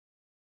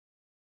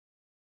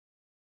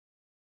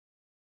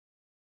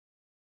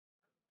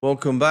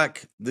Welcome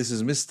back. This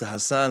is Mr.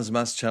 Hassan's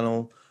Maths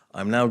channel.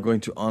 I'm now going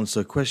to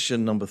answer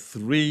question number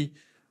 3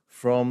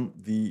 from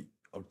the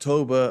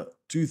October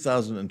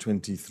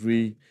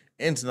 2023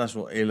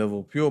 International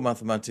A-Level Pure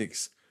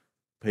Mathematics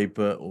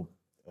paper, or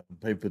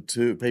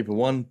paper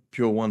 1,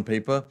 Pure 1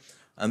 paper.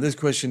 And this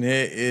question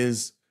here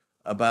is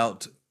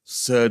about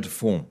surd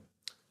form.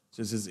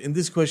 So it says, in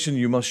this question,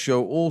 you must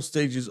show all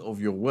stages of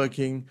your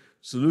working.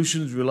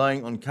 Solutions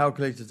relying on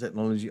calculator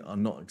technology are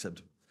not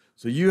acceptable.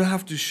 So you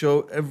have to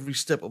show every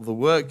step of the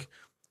work,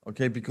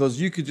 okay,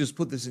 because you could just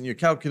put this in your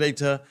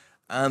calculator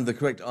and the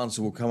correct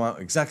answer will come out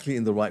exactly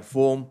in the right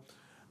form.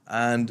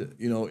 And,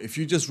 if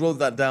you just wrote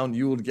that down,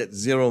 you will get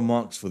 0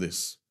 marks for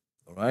this,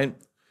 all right?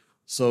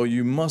 So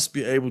you must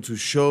be able to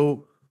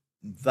show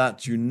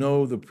that you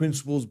know the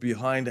principles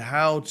behind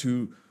how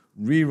to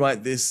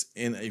rewrite this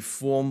in a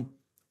form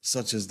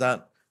such as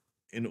that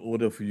in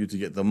order for you to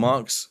get the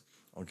marks.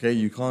 Okay,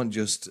 you can't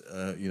just,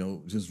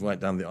 just write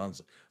down the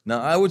answer. Now,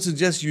 I would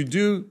suggest you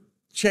do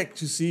check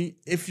to see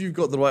if you've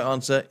got the right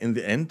answer in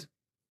the end.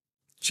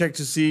 Check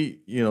to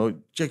see,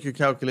 check your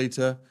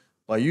calculator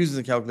by using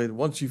the calculator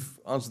once you've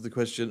answered the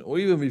question, or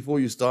even before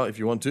you start if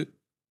you want to.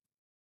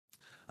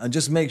 And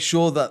just make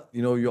sure that,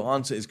 your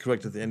answer is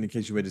correct at the end in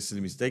case you made a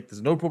silly mistake.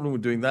 There's no problem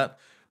with doing that,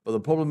 but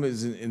the problem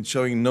is in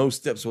showing no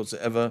steps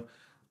whatsoever,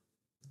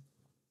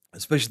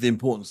 especially the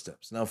important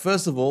steps. Now,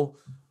 first of all,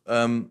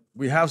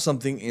 we have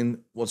something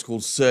in what's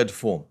called surd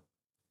form.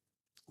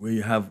 Where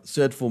you have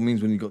surd form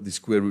means when you've got these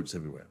square roots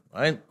everywhere,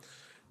 right?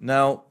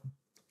 Now,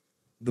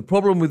 the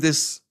problem with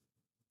this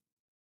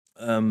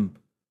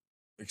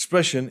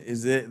expression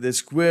is the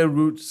square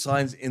root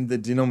signs in the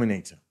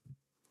denominator,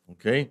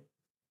 okay?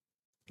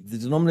 The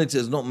denominator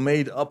is not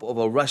made up of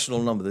a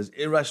rational number. There's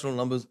irrational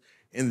numbers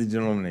in the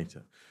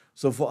denominator.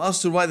 So for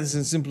us to write this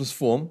in simplest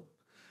form,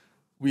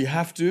 we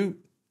have to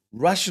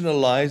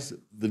rationalize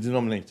the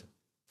denominator.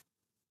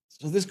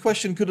 So this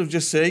question could have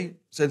just said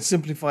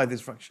simplify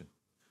this fraction.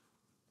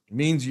 It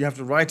means you have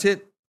to write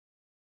it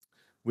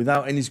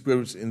without any square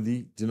roots in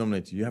the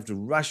denominator. You have to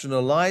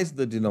rationalize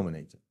the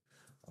denominator.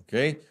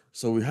 Okay,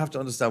 so we have to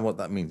understand what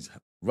that means.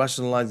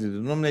 Rationalizing the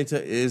denominator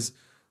is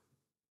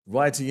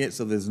writing it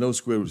so there's no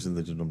square roots in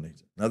the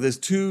denominator. Now there's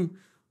two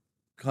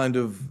kind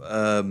of,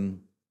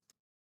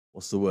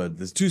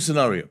 There's two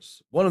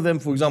scenarios. One of them,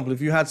 for example,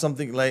 if you had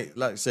something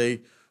like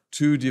say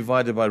 2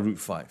 divided by root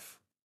 5.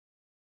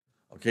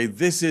 Okay,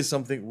 this is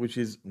something which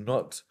is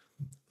not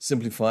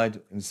simplified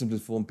in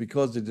simplest form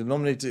because the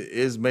denominator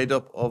is made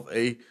up of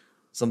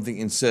something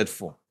in surd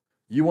form.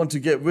 You want to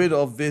get rid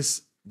of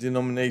this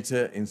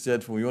denominator in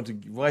surd form. You want to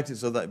write it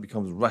so that it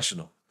becomes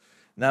rational.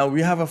 Now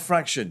we have a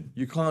fraction.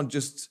 You can't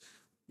just,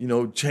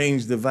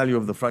 change the value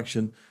of the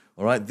fraction.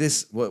 All right,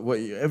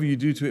 whatever you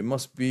do to it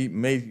must be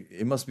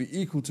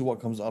equal to what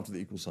comes after the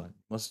equal sign.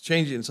 You must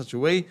change it in such a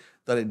way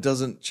that it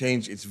doesn't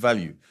change its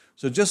value.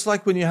 So just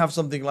like when you have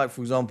something like,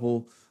 for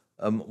example,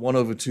 1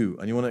 over 2,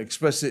 and you want to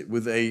express it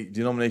with a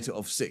denominator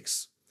of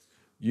 6.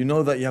 You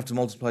know that you have to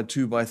multiply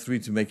 2 by 3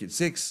 to make it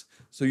 6.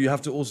 So you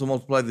have to also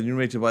multiply the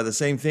numerator by the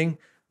same thing.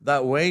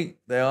 That way,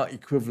 they are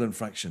equivalent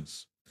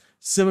fractions.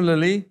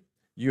 Similarly,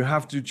 you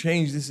have to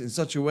change this in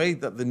such a way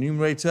that the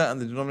numerator and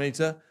the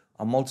denominator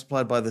are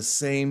multiplied by the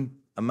same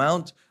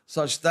amount,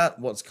 such that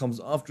what comes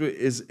after it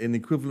is an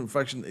equivalent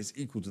fraction that is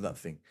equal to that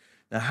thing.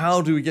 Now,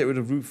 how do we get rid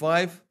of root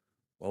 5?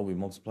 Well, we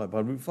multiply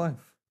by root 5.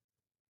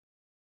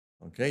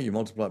 Okay, you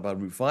multiply by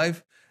root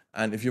 5.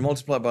 And if you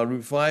multiply by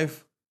root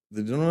 5,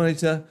 the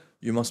denominator,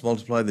 you must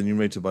multiply the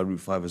numerator by root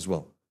 5 as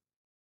well.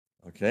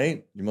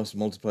 Okay, you must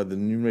multiply the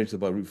numerator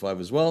by root 5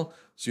 as well.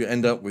 So you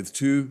end up with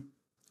 2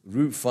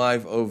 root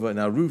 5 over,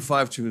 now root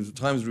 5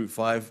 times root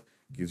 5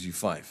 gives you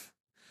 5.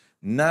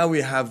 Now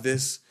we have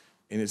this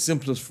in its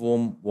simplest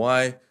form.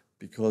 Why?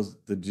 Because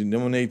the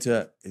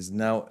denominator is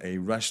now a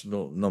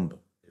rational number.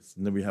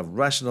 We have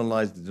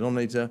rationalized the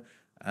denominator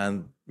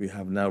and we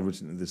have now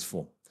written in this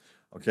form.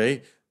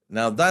 Okay,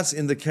 now that's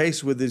in the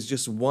case where there's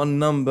just one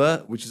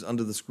number which is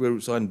under the square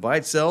root sign by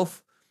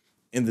itself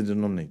in the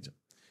denominator.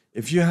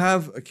 If you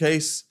have a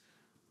case,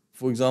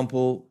 for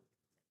example,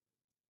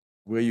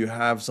 where you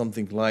have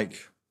something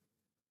like,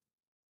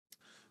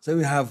 say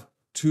we have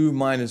 2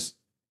 minus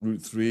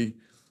root 3,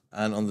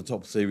 and on the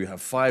top, say we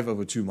have 5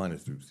 over 2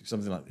 minus root 3,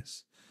 something like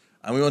this.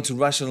 And we want to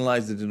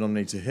rationalize the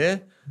denominator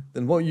here,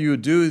 then what you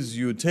would do is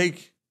you would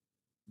take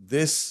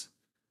this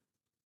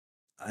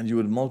and you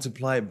would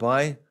multiply it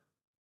by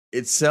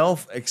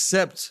itself,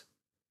 except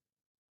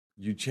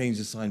you change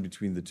the sign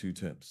between the two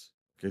terms.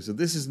 Okay, so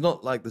this is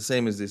not like the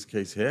same as this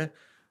case here.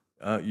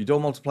 You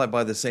don't multiply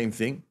by the same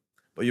thing,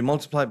 but you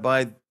multiply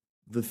by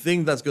the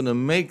thing that's going to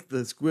make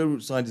the square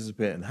root sign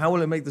disappear. And how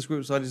will it make the square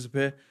root sign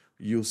disappear?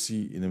 You'll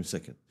see in a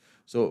second.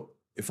 So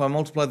if I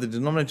multiply the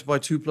denominator by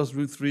 2 plus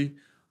root 3,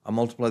 I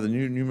multiply the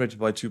numerator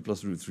by 2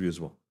 plus root 3 as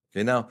well.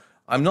 Okay, now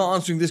I'm not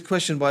answering this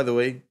question, by the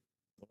way,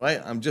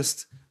 right? I'm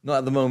just not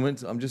at the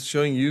moment. I'm just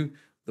showing you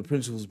the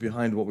principles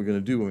behind what we're going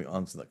to do when we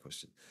answer that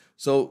question.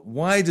 So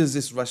why does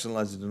this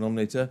rationalize the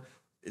denominator?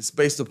 It's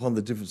based upon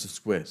the difference of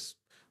squares.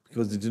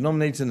 Because the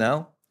denominator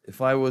now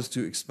if I was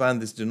to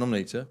expand this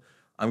denominator,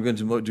 I'm going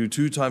to do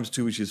 2 times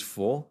 2, which is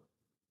 4.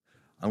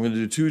 I'm going to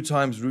do 2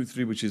 times root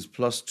 3, which is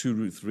plus 2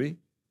 root 3.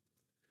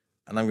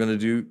 And I'm going to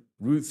do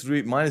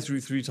minus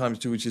root 3 times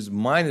 2, which is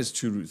minus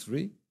 2 root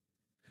 3.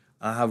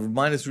 I have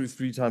minus root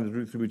 3 times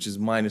root 3, which is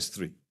minus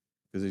 3.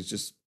 Because it's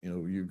just,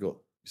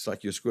 it's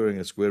like you're squaring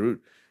a square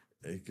root.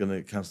 It's going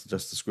to cancel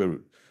just the square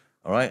root.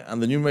 All right,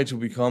 and the numerator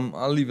will become,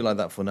 I'll leave it like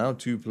that for now,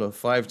 2 plus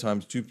 5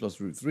 times 2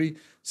 plus root 3.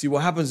 See,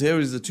 what happens here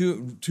is the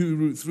 2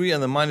 root 3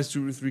 and the minus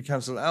 2 root 3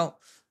 cancel out,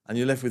 and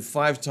you're left with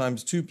 5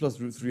 times 2 plus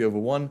root 3 over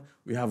 1.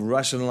 We have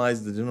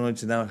rationalized. The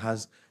denominator now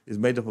is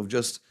made up of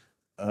just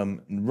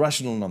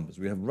rational numbers.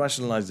 We have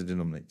rationalized the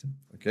denominator,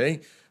 okay?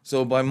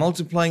 So by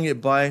multiplying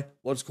it by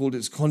what's called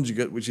its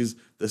conjugate, which is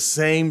the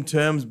same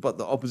terms but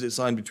the opposite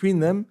sign between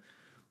them,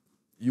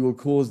 you will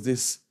cause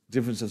this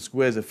difference of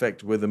squares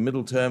effect where the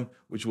middle term,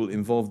 which will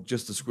involve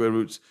just the square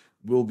roots,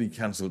 will be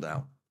cancelled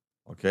out,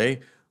 okay?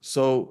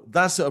 So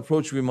that's the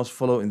approach we must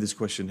follow in this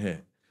question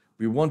here.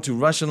 We want to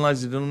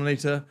rationalize the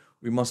denominator.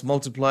 We must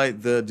multiply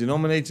the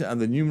denominator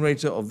and the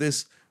numerator of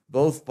this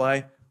both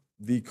by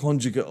the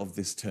conjugate of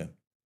this term,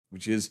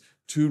 which is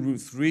 2 root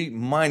 3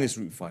 minus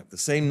root 5. The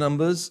same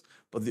numbers,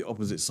 but the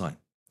opposite sign,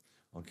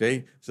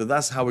 okay? So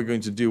that's how we're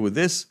going to deal with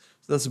this.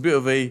 So that's a bit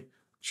of a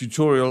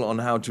tutorial on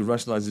how to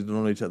rationalize the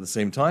denominator at the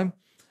same time,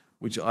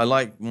 which I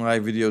like my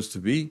videos to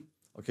be.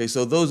 Okay,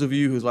 so those of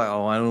you who's like,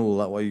 oh, I know all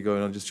that, why are you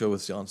going on, just show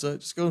us the answer.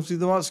 Just go and see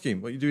the mark scheme.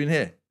 What are you doing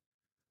here?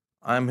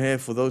 I'm here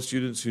for those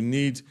students who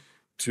need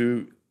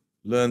to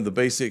learn the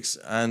basics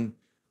and,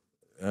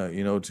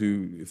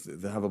 if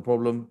they have a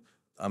problem.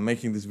 I'm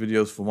making these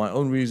videos for my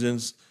own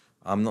reasons.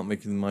 I'm not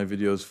making my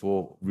videos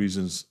for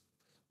reasons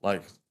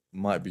like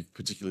might be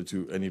particular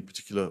to any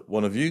particular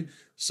one of you.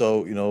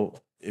 So,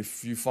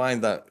 if you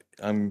find that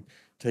I'm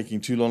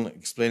taking too long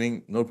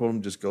explaining, no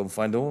problem. Just go and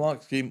find a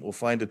mark scheme or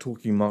find a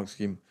talking mark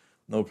scheme,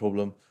 no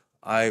problem.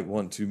 I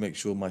want to make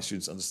sure my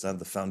students understand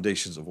the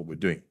foundations of what we're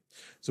doing.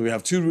 So we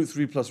have 2 root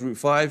 3 plus root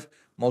 5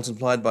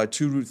 multiplied by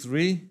 2 root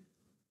 3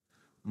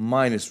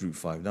 minus root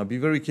 5. Now be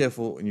very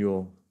careful in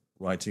your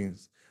writing.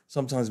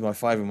 Sometimes my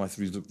 5 and my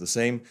 3s look the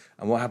same,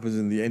 and what happens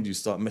in the end, you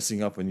start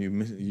messing up and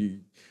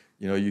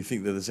you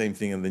think they're the same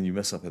thing and then you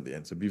mess up at the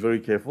end. So be very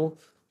careful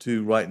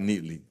to write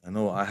neatly. I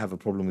know I have a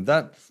problem with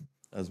that,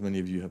 as many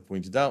of you have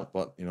pointed out,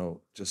 but,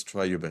 just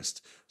try your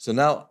best. So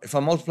now, if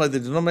I multiply the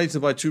denominator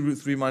by 2 root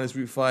 3 minus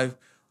root 5,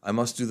 I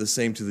must do the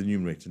same to the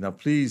numerator. Now,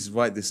 please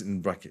write this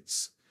in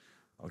brackets,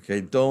 okay?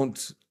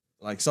 Don't,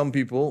 like some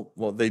people,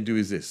 what they do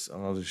is this,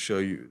 and I'll just show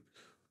you.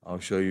 I'll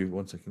show you,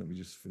 1 second, let me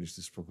just finish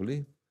this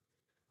properly.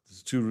 This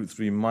is 2 root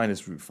 3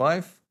 minus root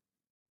 5.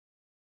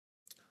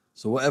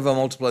 So whatever I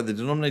multiply the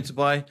denominator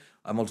by,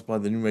 I multiply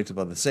the numerator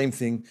by the same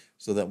thing,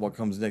 so that what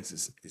comes next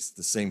is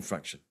the same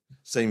fraction,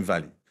 same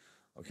value.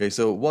 Okay,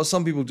 so what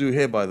some people do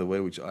here, by the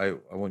way, which I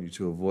want you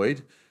to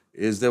avoid,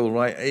 is they will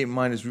write 8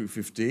 minus root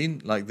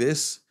 15 like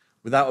this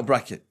without a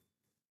bracket.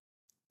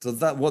 So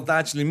what that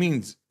actually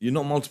means, you're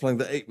not multiplying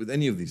the 8 with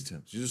any of these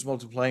terms. You're just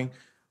multiplying,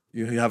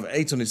 you have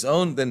 8 on its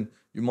own, then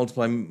you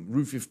multiply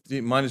root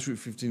 15 minus root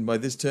 15 by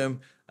this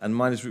term and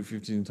minus root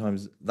 15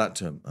 times that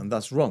term, and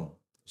that's wrong.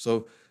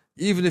 So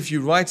even if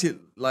you write it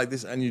like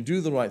this and you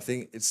do the right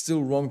thing, it's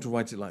still wrong to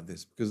write it like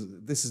this, because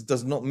this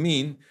does not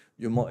mean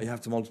you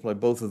have to multiply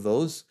both of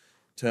those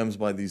terms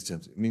by these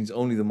terms. It means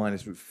only the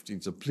minus root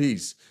 15. So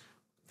please,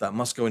 that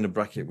must go in a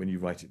bracket when you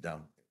write it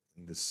down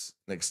in this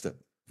next step.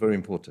 Very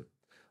important.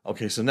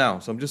 Okay, so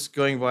I'm just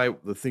going by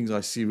the things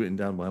I see written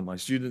down by my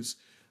students,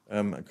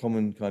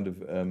 common kind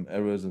of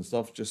errors and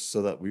stuff, just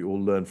so that we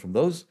all learn from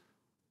those.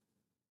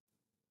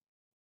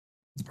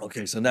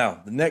 Okay, so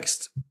now the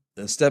next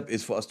step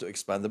is for us to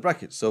expand the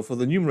bracket. So for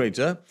the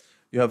numerator,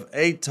 you have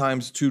 8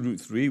 times 2 root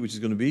 3, which is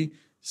going to be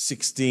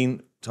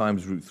 16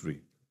 times root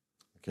 3.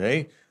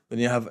 Okay, then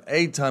you have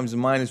 8 times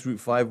minus root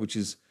 5, which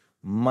is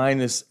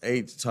minus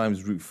 8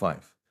 times root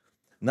 5.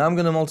 Now I'm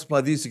going to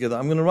multiply these together.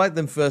 I'm going to write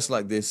them first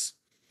like this,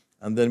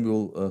 and then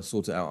we'll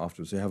sort it out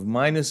afterwards. So you have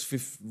minus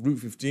root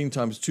 15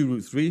 times 2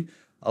 root 3.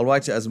 I'll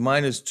write it as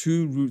minus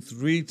 2 root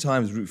 3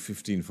 times root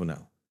 15 for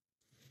now.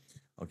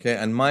 Okay,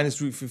 and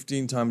minus root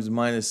 15 times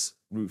minus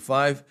root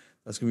 5,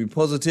 that's going to be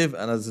positive.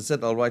 And as I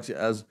said, I'll write it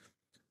as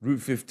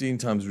root 15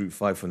 times root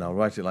 5 for now. I'll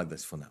write it like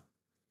this for now.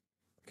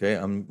 Okay,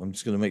 I'm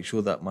just going to make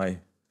sure that my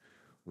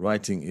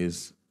writing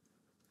is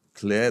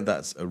clear.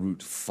 That's a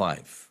root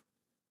 5.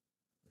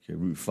 Okay,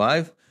 root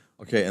 5.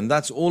 Okay, and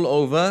that's all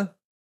over.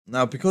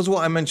 Now, because of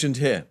what I mentioned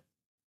here,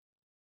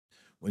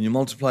 when you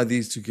multiply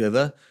these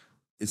together,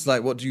 it's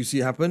like, what do you see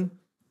happen?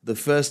 The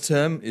first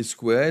term is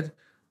squared,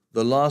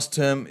 the last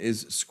term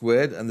is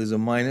squared, and there's a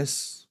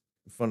minus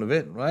in front of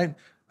it, right?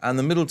 And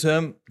the middle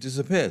term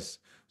disappears.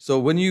 So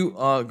when you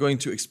are going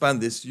to expand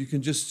this, you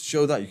can just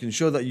show that. You can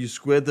show that you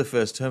squared the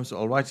first term. So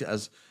I'll write it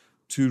as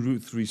 2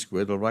 root 3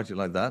 squared. I'll write it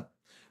like that.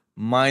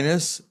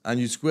 Minus, and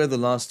you square the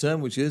last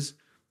term, which is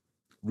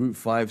root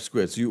 5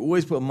 squared. So you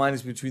always put a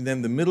minus between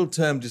them. The middle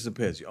term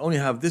disappears. You only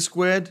have this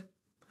squared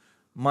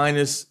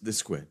minus this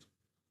squared.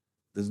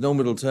 There's no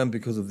middle term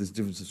because of this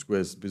difference of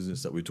squares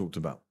business that we talked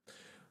about.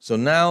 So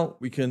now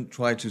we can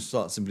try to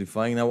start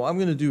simplifying. Now what I'm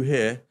going to do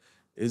here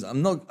is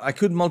I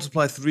could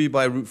multiply 3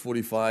 by root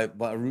 45,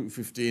 by root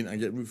 15, and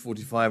get root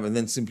 45 and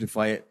then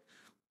simplify it.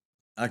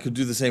 I could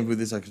do the same with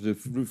this. I could do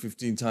root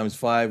 15 times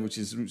 5, which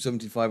is root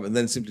 75, and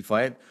then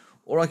simplify it.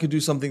 Or I could do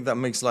something that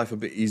makes life a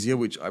bit easier,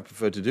 which I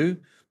prefer to do.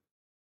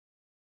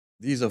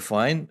 These are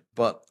fine,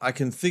 but I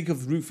can think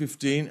of root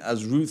 15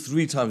 as root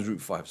 3 times root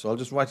 5. So I'll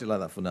just write it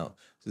like that for now.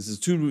 So this is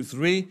 2 root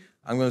 3.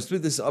 I'm going to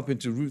split this up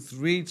into root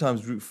 3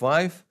 times root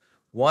 5.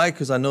 Why?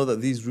 Because I know that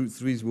these root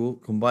 3's will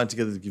combine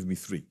together to give me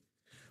 3.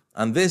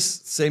 And this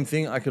same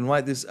thing, I can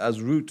write this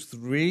as root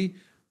 3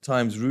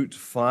 times root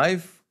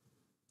 5.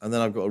 And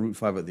then I've got a root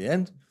 5 at the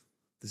end.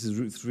 This is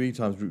root 3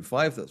 times root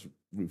 5. That's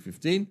root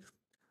 15.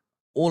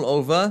 All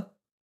over.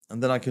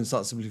 And then I can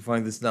start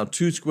simplifying this now.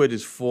 2 squared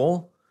is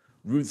 4.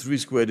 Root 3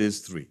 squared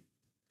is 3.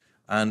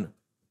 And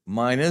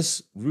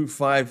minus root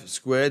 5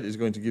 squared is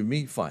going to give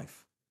me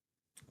 5.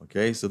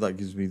 Okay, so that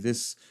gives me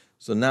this.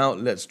 So now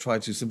let's try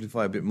to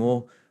simplify a bit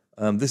more.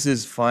 This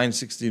is fine,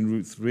 16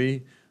 root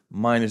 3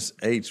 minus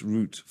 8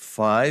 root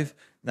 5.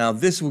 Now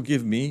this will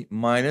give me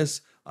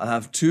minus, I'll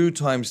have 2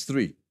 times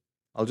 3.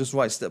 I'll just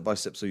write step by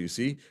step so you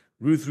see.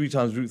 Root 3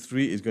 times root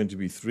 3 is going to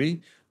be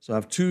 3. So I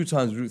have 2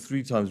 times root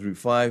 3 times root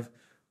 5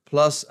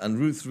 plus, and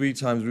root 5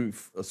 times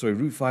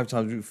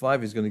root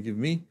 5 is going to give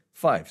me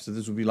 5. So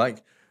this will be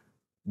like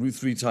root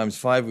 3 times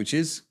 5, which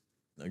is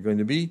going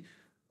to be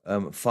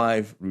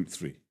 5 root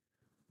 3.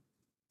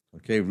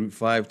 Okay, root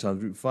 5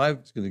 times root 5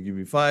 is going to give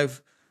me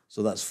 5.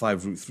 So that's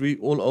 5 root 3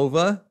 all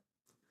over.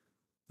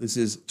 This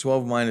is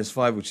 12 minus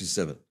 5, which is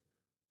 7.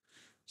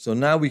 So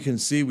now we can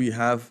see we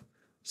have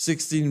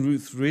 16 root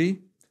 3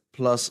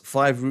 plus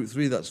 5 root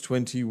 3, that's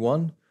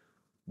 21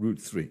 root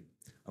 3.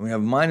 And we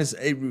have minus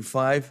 8 root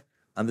 5,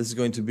 and this is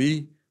going to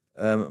be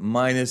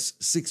minus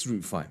 6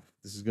 root 5.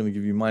 This is going to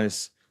give you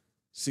minus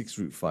 6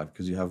 root 5,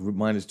 because you have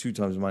minus 2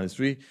 times minus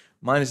 3.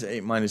 Minus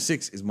 8 minus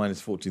 6 is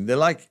minus 14. They're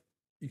like,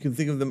 you can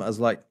think of them as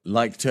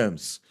like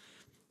terms.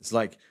 It's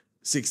like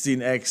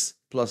 16x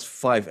plus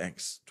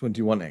 5x,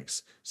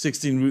 21x.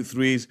 16 root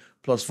 3's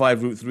plus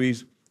 5 root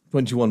 3's,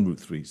 21 root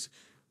 3's.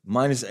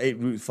 Minus 8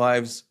 root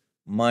 5's,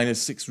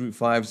 minus 6 root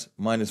 5's,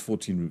 minus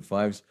 14 root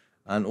 5's.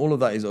 And all of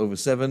that is over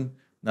 7.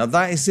 Now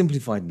that is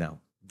simplified now.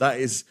 That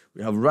is,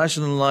 we have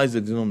rationalized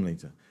the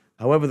denominator.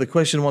 However, the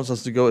question wants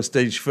us to go a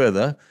stage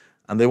further,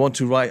 and they want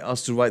to write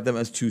them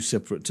as 2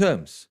 separate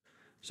terms.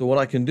 So what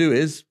I can do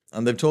is,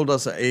 and they've told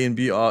us that a and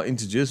b are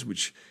integers,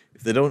 which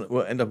if they don't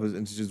end up as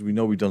integers, we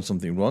know we've done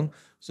something wrong.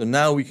 So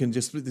now we can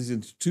just split this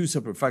into 2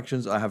 separate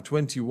fractions. I have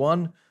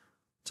 21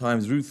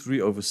 times root 3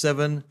 over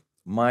 7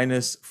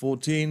 minus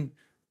 14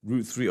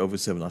 root 3 over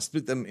 7. I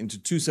split them into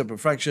 2 separate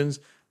fractions,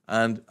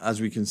 and as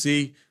we can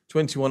see,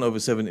 21 over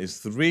 7 is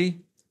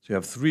 3. So you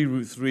have 3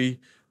 root 3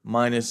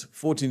 minus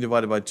 14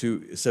 divided by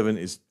 7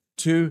 is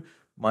 2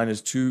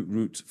 minus 2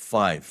 root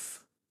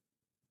 5.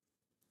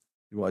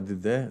 See what I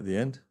did there at the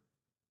end?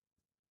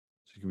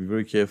 So you can be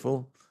very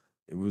careful.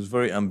 It was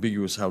very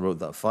ambiguous how I wrote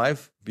that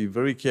 5. Be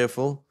very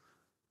careful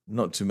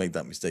not to make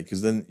that mistake,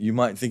 because then you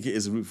might think it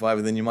is a root 5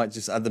 and then you might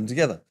just add them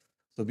together.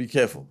 So be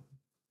careful.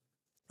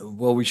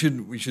 Well, we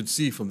should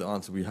see from the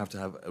answer we have to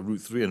have a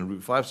root 3 and a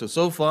root 5.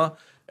 So far,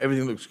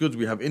 everything looks good.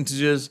 We have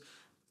integers.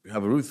 We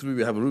have a root 3,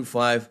 we have a root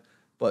 5.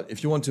 But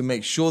if you want to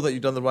make sure that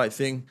you've done the right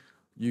thing,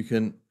 you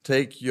can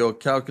take your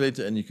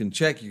calculator and you can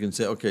check. You can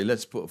say, okay,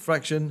 let's put a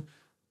fraction.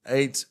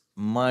 8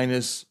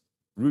 minus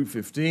root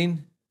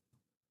 15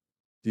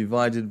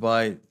 divided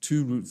by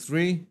 2 root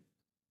 3.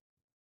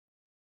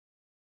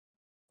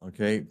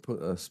 Okay,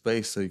 put a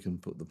space so you can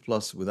put the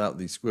plus without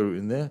the square root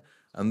in there.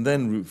 And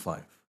then root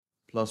 5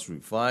 plus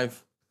root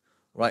 5.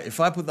 Right,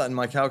 if I put that in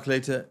my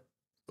calculator,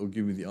 it'll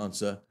give me the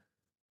answer.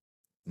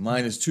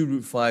 Minus 2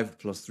 root 5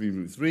 plus 3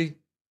 root 3.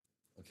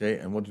 Okay,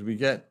 and what did we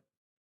get?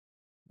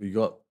 We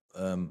got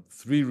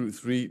 3 root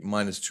 3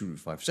 minus 2 root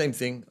 5. Same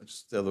thing,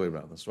 just the other way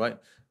around. That's right.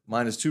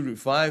 Minus 2 root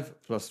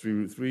 5 plus 3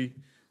 root 3.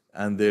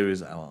 And there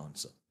is our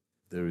answer.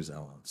 There is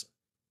our answer.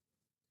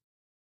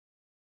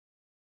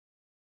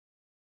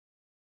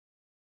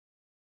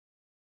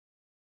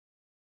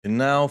 And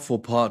now for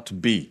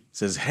part B. It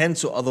says,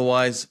 hence or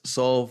otherwise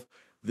solve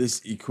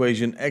this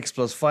equation. X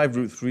plus 5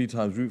 root 3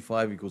 times root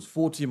 5 equals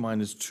 40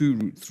 minus 2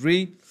 root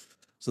 3.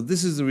 So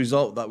this is the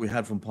result that we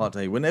had from part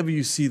A. Whenever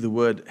you see the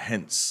word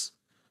hence,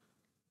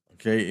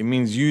 okay, it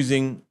means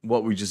using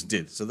what we just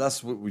did. So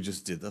that's what we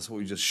just did. That's what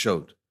we just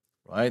showed,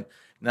 right?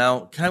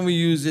 Now, can we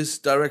use this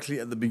directly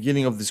at the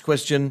beginning of this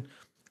question?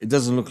 It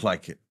doesn't look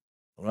like it,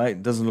 all right?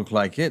 It doesn't look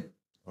like it,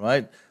 all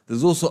right?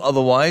 There's also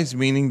otherwise,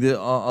 meaning there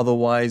are other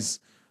ways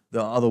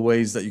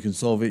that you can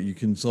solve it. You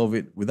can solve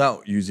it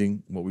without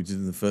using what we did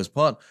in the first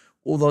part,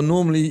 although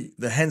normally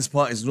the hence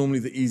part is normally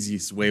the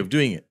easiest way of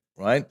doing it,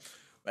 right?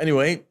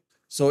 Anyway,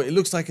 so it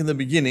looks like in the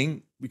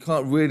beginning, we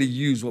can't really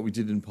use what we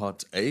did in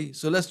part A.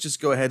 So let's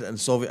just go ahead and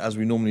solve it as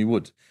we normally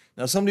would.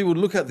 Now, somebody would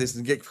look at this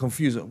and get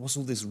confused. What's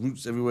all this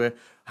roots everywhere?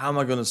 How am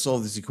I going to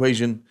solve this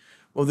equation?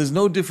 Well, there's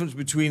no difference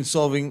between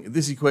solving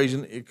this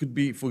equation. It could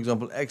be, for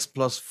example, x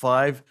plus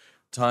 5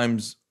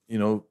 times,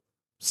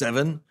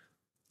 7.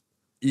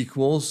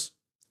 equals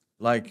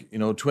like,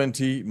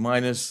 20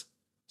 minus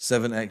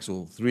 7x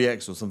or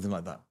 3x or something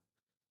like that.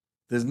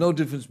 There's no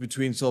difference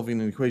between solving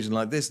an equation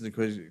like this and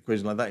an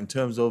equation like that in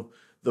terms of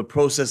the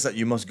process that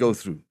you must go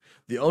through.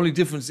 The only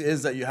difference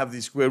is that you have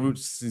these square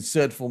roots, these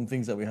third form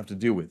things that we have to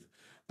deal with.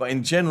 But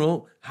in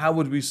general, how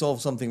would we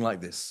solve something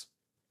like this?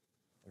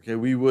 Okay,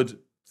 we would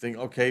think,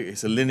 okay,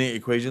 it's a linear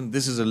equation.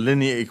 This is a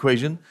linear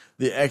equation.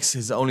 The x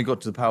has only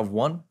got to the power of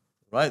 1,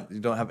 right? You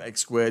don't have x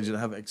squared, you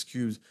don't have x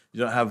cubed, you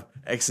don't have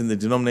x in the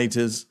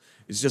denominators.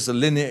 It's just a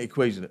linear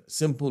equation, a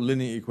simple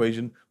linear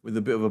equation with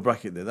a bit of a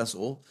bracket there, that's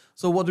all.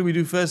 So what do we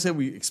do first here?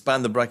 We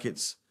expand the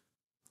brackets.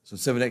 So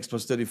 7x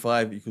plus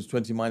 35 equals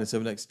 20 minus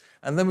 7x.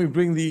 And then we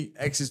bring the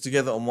x's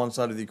together on one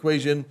side of the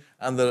equation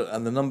and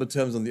the number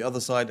terms on the other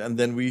side, and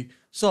then we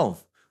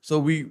solve. So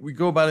we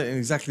go about it in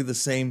exactly the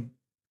same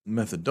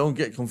method. Don't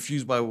get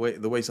confused by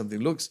the way something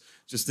looks.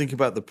 Just think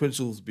about the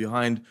principles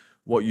behind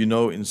what you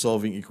know in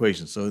solving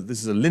equations. So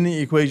this is a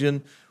linear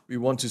equation. We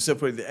want to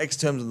separate the x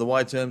terms and the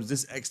y terms.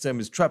 This x term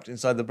is trapped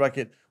inside the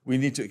bracket. We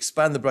need to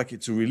expand the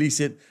bracket to release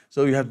it.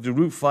 So you have to do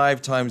root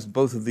 5 times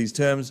both of these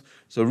terms.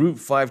 So root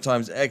 5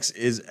 times x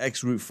is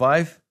x root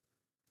 5.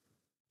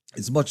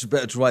 It's much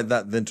better to write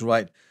that than to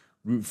write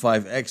root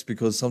 5x,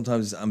 because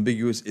sometimes it's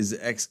ambiguous. Is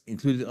the x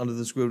included under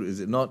the square root? Is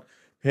it not?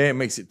 Here it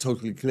makes it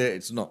totally clear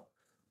it's not.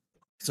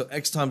 So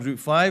x times root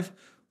 5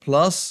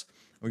 plus,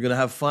 we're going to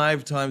have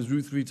 5 times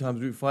root 3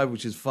 times root 5,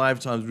 which is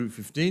 5 times root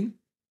 15.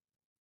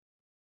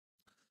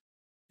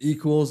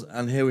 Equals,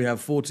 and here we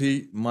have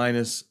 40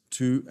 minus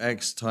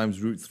 2x times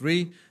root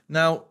 3.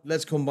 Now,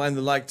 let's combine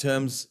the like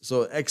terms.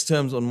 So x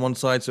terms on one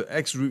side, so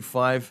x root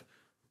 5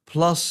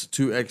 plus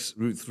 2x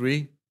root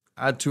 3.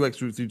 Add 2x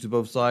root 3 to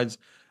both sides,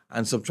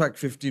 and subtract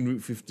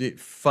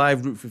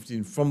 5 root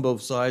 15 from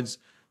both sides.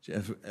 So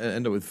you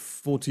end up with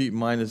 40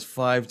 minus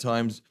 5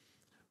 times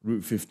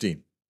root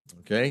 15.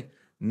 Okay?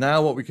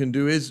 Now what we can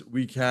do is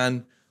we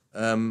can,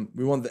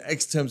 we want the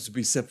x terms to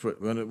be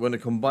separate. We're going to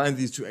combine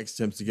these two x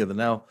terms together.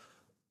 Now,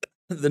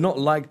 they're not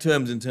like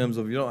terms in terms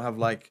of, you don't have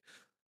like,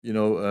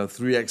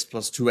 3x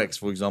plus 2x,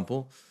 for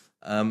example.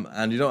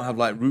 And you don't have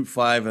like root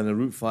 5 and a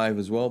root 5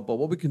 as well. But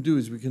what we can do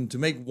is to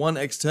make one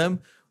x term,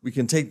 we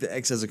can take the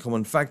x as a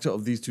common factor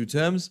of these two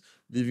terms,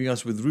 leaving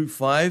us with root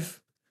 5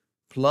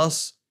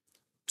 plus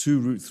 2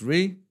 root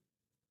 3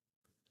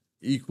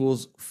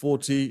 equals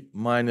 40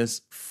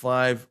 minus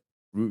 5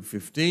 root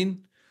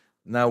 15.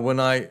 Now,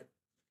 when I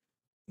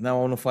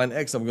want to find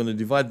x, I'm going to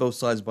divide both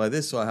sides by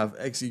this. So I have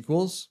x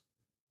equals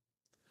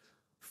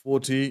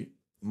 40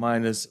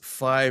 minus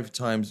 5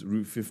 times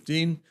root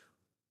 15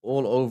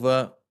 all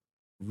over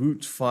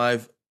root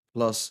 5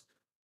 plus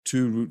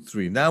 2 root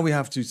 3. Now we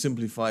have to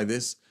simplify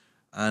this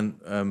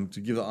and to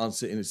give the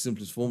answer in its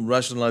simplest form,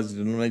 rationalize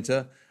the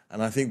denominator.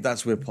 And I think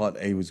that's where part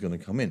A was going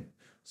to come in.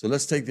 So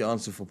let's take the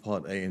answer for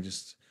part A and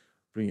just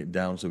bring it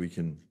down so we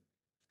can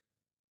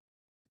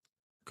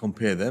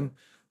compare them.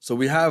 So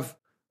we have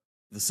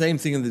the same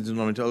thing in the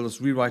denominator. I'll just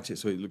rewrite it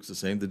so it looks the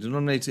same. The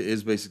denominator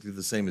is basically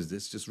the same as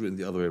this, just written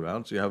the other way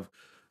around. So you have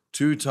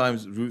 2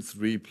 times root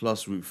 3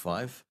 plus root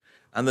 5.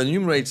 And the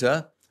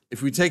numerator,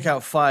 if we take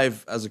out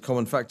 5 as a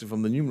common factor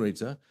from the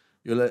numerator,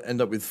 you'll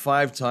end up with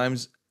 5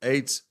 times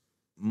 8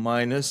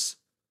 minus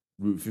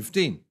root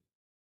 15.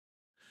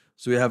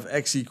 So we have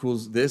x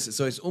equals this.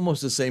 So it's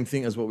almost the same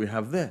thing as what we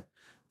have there.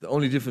 The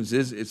only difference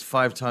is it's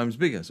 5 times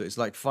bigger. So it's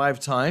like 5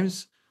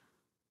 times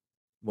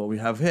what we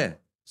have here.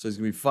 So it's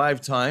going to be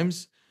 5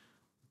 times,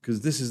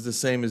 because this is the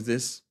same as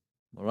this.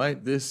 All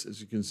right, this,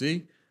 as you can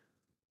see,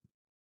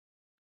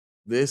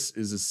 this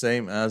is the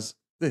same as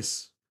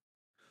this.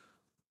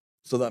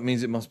 So that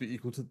means it must be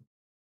equal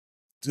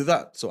to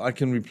that. So I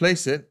can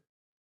replace it.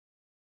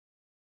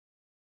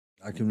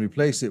 I can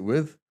replace it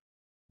with,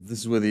 this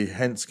is where the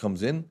hence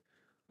comes in.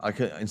 I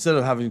can, instead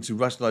of having to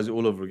rationalize it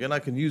all over again, I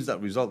can use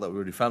that result that we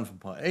already found from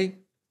part A.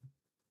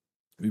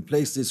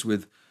 Replace this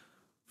with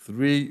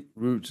 3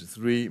 root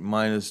 3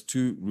 minus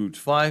 2 root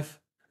 5.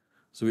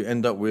 So we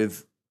end up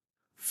with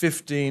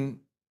 15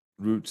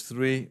 root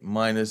 3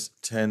 minus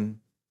 10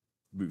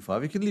 root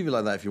 5. You can leave it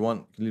like that if you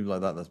want. You can leave it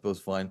like that. That's both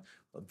fine.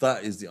 But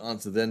that is the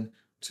answer then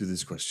to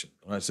this question.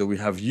 All right, so we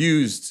have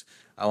used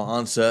our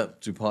answer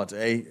to part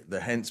A,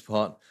 the hence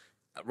part,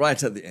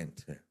 right at the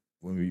end here,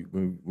 when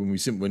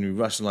we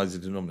rationalize the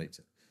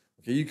denominator.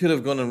 Okay, you could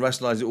have gone and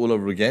rationalized it all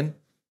over again,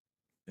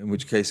 in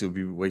which case it would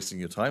be wasting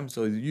your time.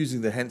 So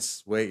using the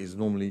hence way is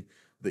normally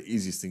the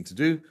easiest thing to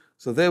do.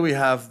 So there we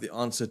have the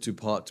answer to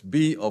part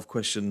B of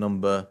question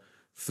number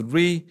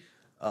 3.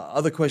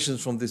 Other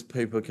questions from this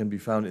paper can be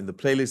found in the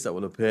playlist that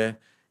will appear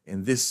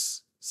in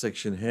this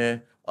section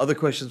here. Other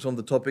questions from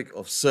the topic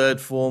of surd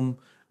form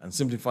and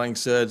simplifying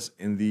surds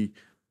in the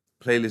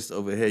playlist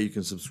over here. You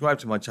can subscribe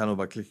to my channel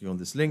by clicking on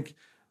this link.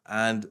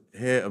 And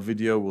here a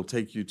video will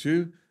take you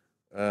to,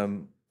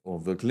 or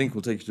the link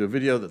will take you to a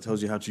video that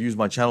tells you how to use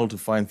my channel to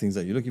find things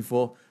that you're looking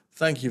for.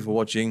 Thank you for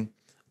watching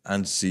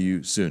and see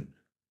you soon.